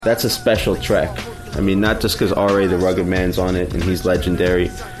That's a special track. I mean, not just because R.A. the Rugged Man's on it and he's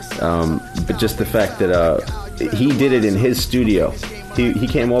legendary, but just the fact that he did it in his studio. He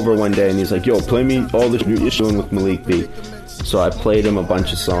came over one day and he's like, yo, play me all this you're doing with Malik B. So I played him a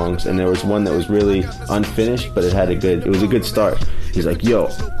bunch of songs, and there was one that was really unfinished, but it was a good start. He's like, yo,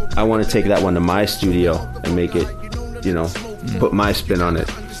 I want to take that one to my studio and make it, put my spin on it.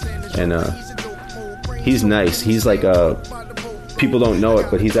 And he's nice. He's like people don't know it,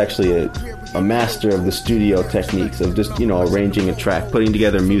 but he's actually a master of the studio techniques of just, arranging a track, putting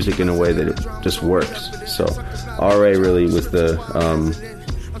together music in a way that it just works. So R.A. really was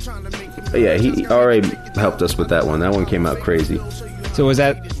R.A. helped us with that one. That one came out crazy. So was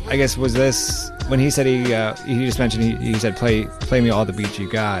this when he said he just mentioned he said play me all the beats you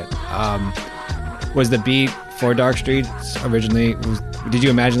got, was the beat for Dark Streets originally, did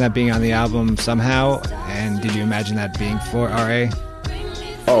you imagine that being on the album somehow, and did you imagine that being for R.A.?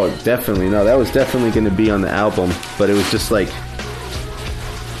 Oh, definitely. No, that was definitely going to be on the album, but it was just like,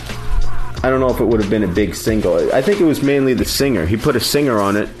 I don't know if it would have been a big single. I think it was mainly the singer. He put a singer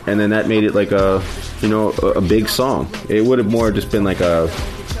on it, and then that made it like a big song. It would have more just been like a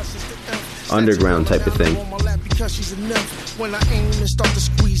underground type of thing. When I aim and start to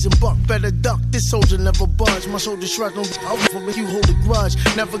squeeze and buck, better duck. This soldier never budge. My shoulder shrug on you hold a grudge.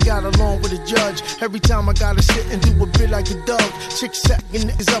 Never got along with a judge. Every time I gotta sit and do a bit like a dove. Chicks sacking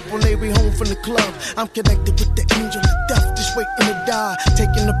niggas up when they way home from the club. I'm connected with the angel of death, just waiting to die.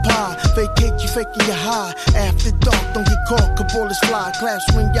 Taking the pie, vacate you faking your high. After dark, don't get caught, bullets fly. Claps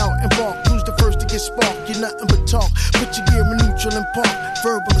ring out and bark. Who's the first to get sparked? You're nothing but talk. Put your gear in neutral and park.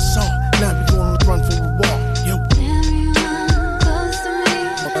 Verbal assault. Now we gonna run for a walk. Yo.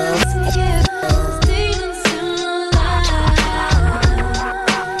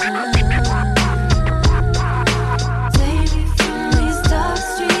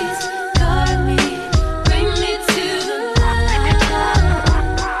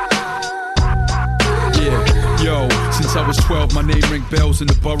 I was 12, my name ring bells in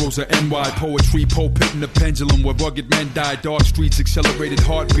the boroughs of NY. Poetry, pulpit and the pendulum where rugged men die. Dark streets, accelerated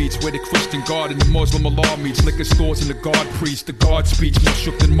heartbeats where the Christian God and the Muslim Allah meets. Liquor stores and the God priest. The God speech more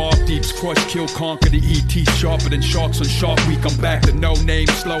shook than Mob Deeps. Crush, kill, conquer the ET sharper than sharks on Shark Week. I'm back to no name,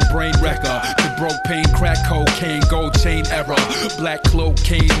 slow brain wrecker. The broke pain, crack cocaine, gold chain error. Black cloak,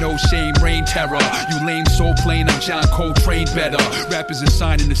 cane, no shame, rain terror. You lame soul plane, I'm John Coltrane better. Rappers are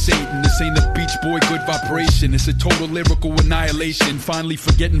signing to Satan. This ain't a Beach Boy good vibration. It's a total lyrical annihilation. Finally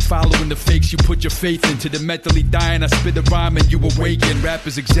forgetting, following the fakes you put your faith into. The mentally dying, I spit a rhyme and you awaken.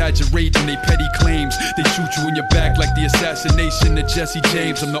 Rappers exaggerating they petty claims. They shoot you in your back like the assassination of Jesse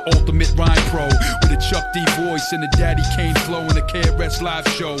James. I'm the ultimate rhyme pro with a Chuck D voice and a Daddy Kane flow in a KRS live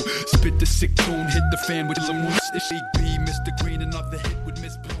show. Spit the sick tune, hit the fan with Lamoose, B, Mr. Green, and other hit.